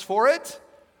recompense for it.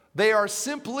 They are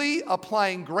simply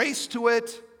applying grace to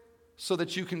it so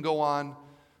that you can go on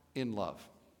in love.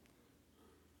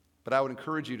 But I would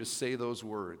encourage you to say those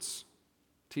words.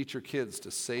 Teach your kids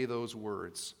to say those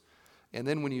words. And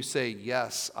then when you say,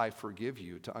 yes, I forgive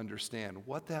you, to understand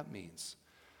what that means.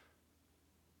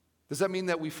 Does that mean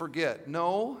that we forget?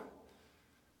 No.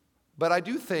 But I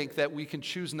do think that we can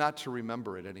choose not to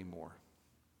remember it anymore.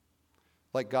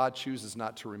 Like God chooses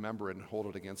not to remember it and hold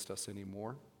it against us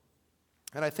anymore.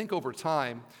 And I think over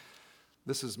time,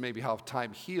 this is maybe how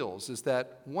time heals, is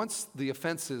that once the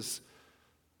offense is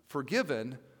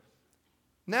forgiven,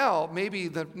 now maybe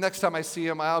the next time I see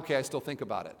him, I still think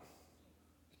about it.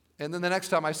 And then the next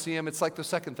time I see him, it's like the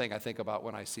second thing I think about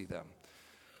when I see them.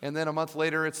 And then a month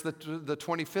later, it's the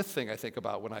 25th thing I think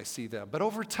about when I see them. But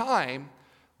over time,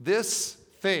 this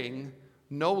thing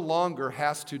no longer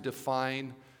has to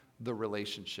define the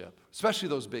relationship, especially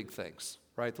those big things,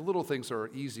 right? The little things are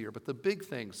easier, but the big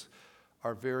things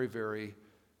are very, very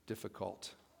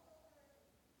difficult.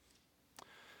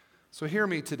 So hear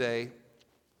me today.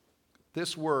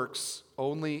 This works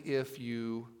only if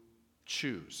you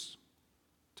choose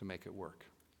to make it work.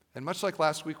 And much like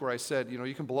last week where I said,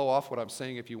 you can blow off what I'm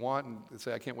saying if you want and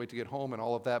say, I can't wait to get home and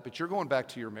all of that, but you're going back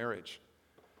to your marriage.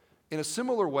 In a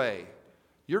similar way,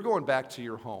 you're going back to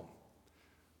your home.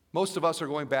 Most of us are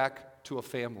going back to a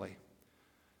family.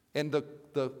 And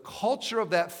the culture of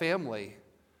that family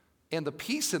and the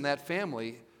peace in that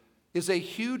family is a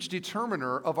huge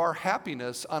determiner of our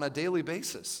happiness on a daily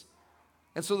basis.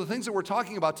 And so the things that we're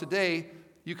talking about today,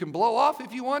 you can blow off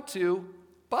if you want to,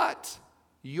 but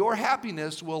your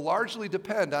happiness will largely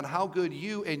depend on how good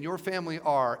you and your family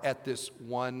are at this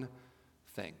one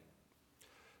thing.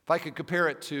 If I could compare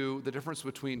it to the difference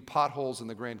between potholes and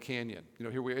the Grand Canyon.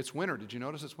 It's winter. Did you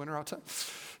notice it's winter outside?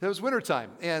 It was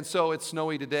wintertime, and so it's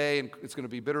snowy today, and it's going to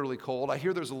be bitterly cold. I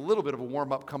hear there's a little bit of a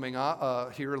warm-up coming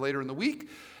here later in the week.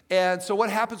 And so what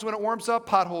happens when it warms up?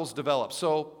 Potholes develop.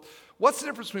 So what's the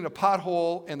difference between a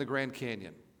pothole and the Grand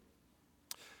Canyon?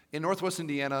 In Northwest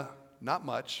Indiana, not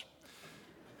much.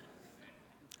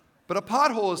 But a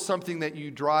pothole is something that you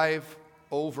drive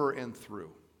over and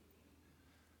through.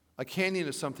 A canyon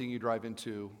is something you drive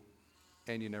into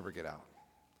and you never get out.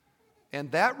 And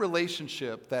that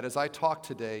relationship that as I talk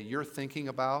today, you're thinking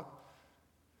about,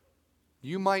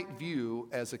 you might view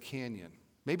as a canyon.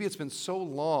 Maybe it's been so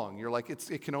long, you're like,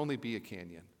 it can only be a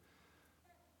canyon.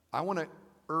 I want to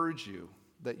urge you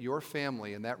that your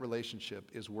family and that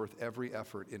relationship is worth every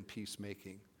effort in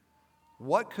peacemaking.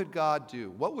 What could God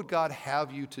do? What would God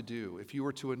have you to do if you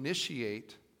were to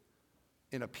initiate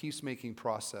in a peacemaking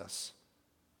process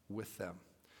with them?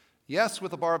 Yes,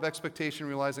 with a bar of expectation,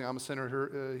 realizing I'm a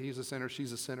sinner, he's a sinner,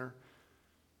 she's a sinner.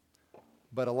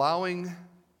 But allowing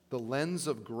the lens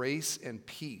of grace and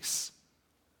peace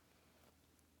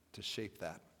to shape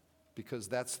that. Because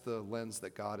that's the lens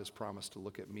that God has promised to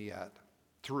look at me at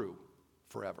through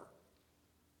forever.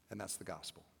 And that's the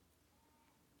gospel.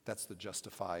 That's the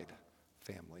justified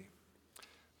family.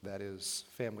 That is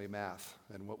family math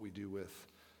and what we do with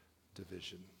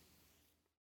division.